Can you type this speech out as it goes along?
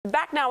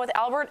Back now with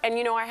Albert, and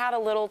I had a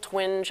little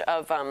twinge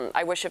of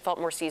I wish it felt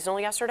more seasonal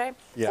yesterday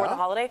for the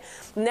holiday.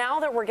 Now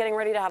that we're getting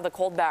ready to have the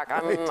cold back,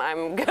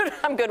 I'm good.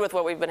 I'm good with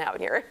what we've been having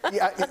here.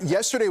 Yeah,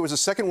 yesterday was the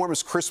second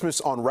warmest Christmas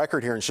on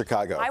record here in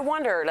Chicago. I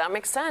wondered. That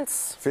makes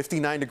sense.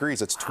 59 degrees.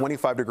 That's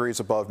 25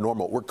 degrees above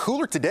normal. We're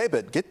cooler today,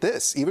 but get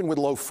this, even with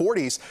low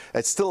 40s,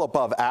 it's still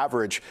above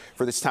average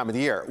for this time of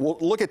the year. We'll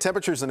look at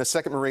temperatures in a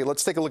second, Marie.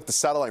 Let's take a look at the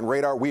satellite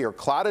radar. We are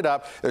clouded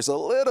up. There's a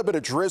little bit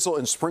of drizzle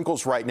and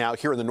sprinkles right now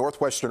here in the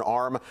northwestern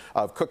arm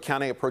of Cook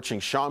County, approaching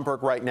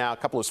Schaumburg right now. A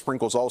couple of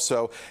sprinkles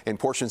also in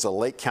portions of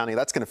Lake County.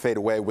 That's going to fade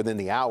away within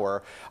the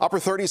hour. Upper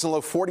 30s and low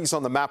 40s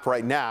on the map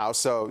right now.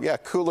 So, yeah,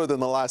 cooler than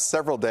the last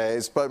several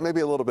days, but maybe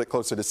a little bit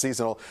closer to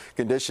seasonal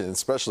conditions,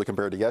 especially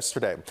compared to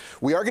yesterday.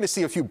 We are going to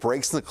see a few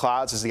breaks in the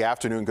clouds as the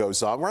afternoon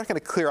goes on. We're not going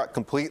to clear out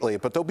completely,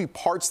 but there'll be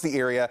parts of the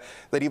area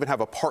that even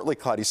have a partly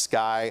cloudy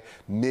sky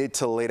mid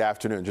to late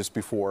afternoon, just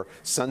before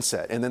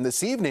sunset. And then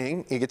this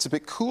evening, it gets a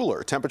bit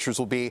cooler. Temperatures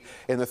will be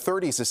in the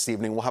 30s this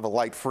evening. We'll have a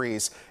light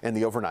freeze in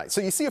the overnight. So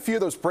you see a few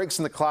of those breaks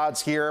in the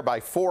clouds here by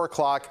 4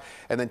 o'clock,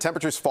 and then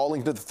temperatures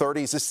falling to the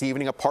 30s this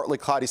evening, a partly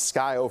cloudy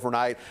sky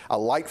overnight, a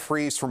light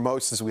freeze for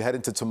most as we head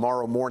into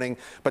tomorrow morning.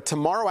 But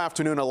tomorrow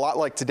afternoon, a lot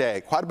like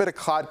today, quite a bit of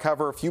cloud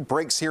cover, a few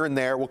breaks here and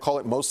there. We'll call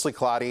it mostly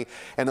cloudy,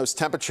 and those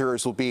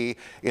temperatures will be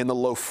in the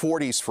low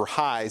 40s for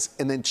highs,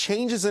 and then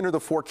changes enter the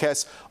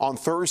forecast on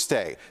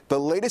Thursday. The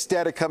latest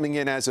data coming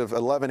in as of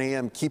 11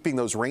 a.m. keeping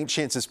those rain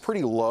chances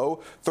pretty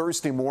low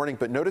Thursday morning,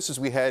 but notice as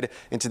we head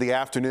into the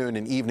afternoon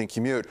and evening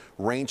commute,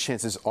 rain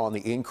chances on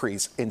the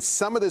increase. And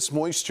some of this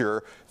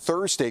moisture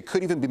Thursday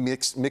could even be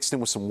mixed in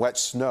with some wet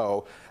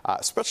snow,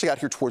 especially out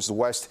here towards the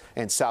west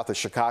and south of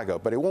Chicago.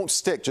 But it won't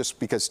stick just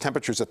because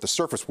temperatures at the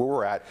surface where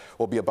we're at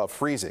will be above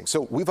freezing.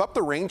 So we've upped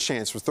the rain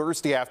chance for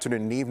Thursday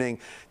afternoon and evening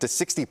to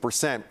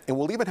 60%. And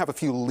we'll even have a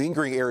few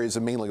lingering areas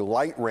of mainly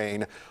light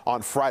rain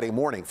on Friday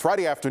morning.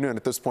 Friday afternoon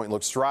at this point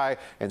looks dry,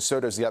 and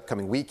so does the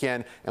upcoming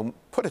weekend. And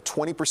put a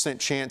 20%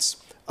 chance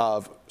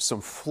of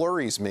some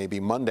flurries maybe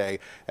Monday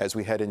as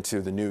we head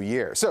into the new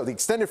year. So the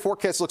extended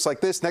forecast looks like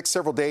this. Next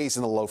several days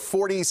in the low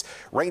 40s.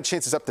 Rain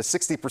chances up to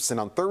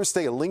 60% on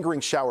Thursday. A lingering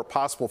shower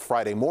possible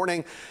Friday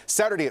morning.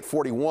 Saturday at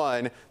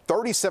 41.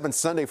 37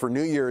 Sunday for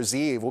New Year's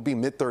Eve. We'll be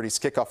mid-30s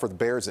kickoff for the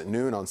Bears at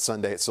noon on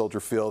Sunday at Soldier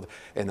Field.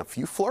 And a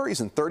few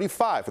flurries in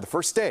 35 for the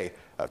first day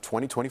of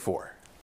 2024.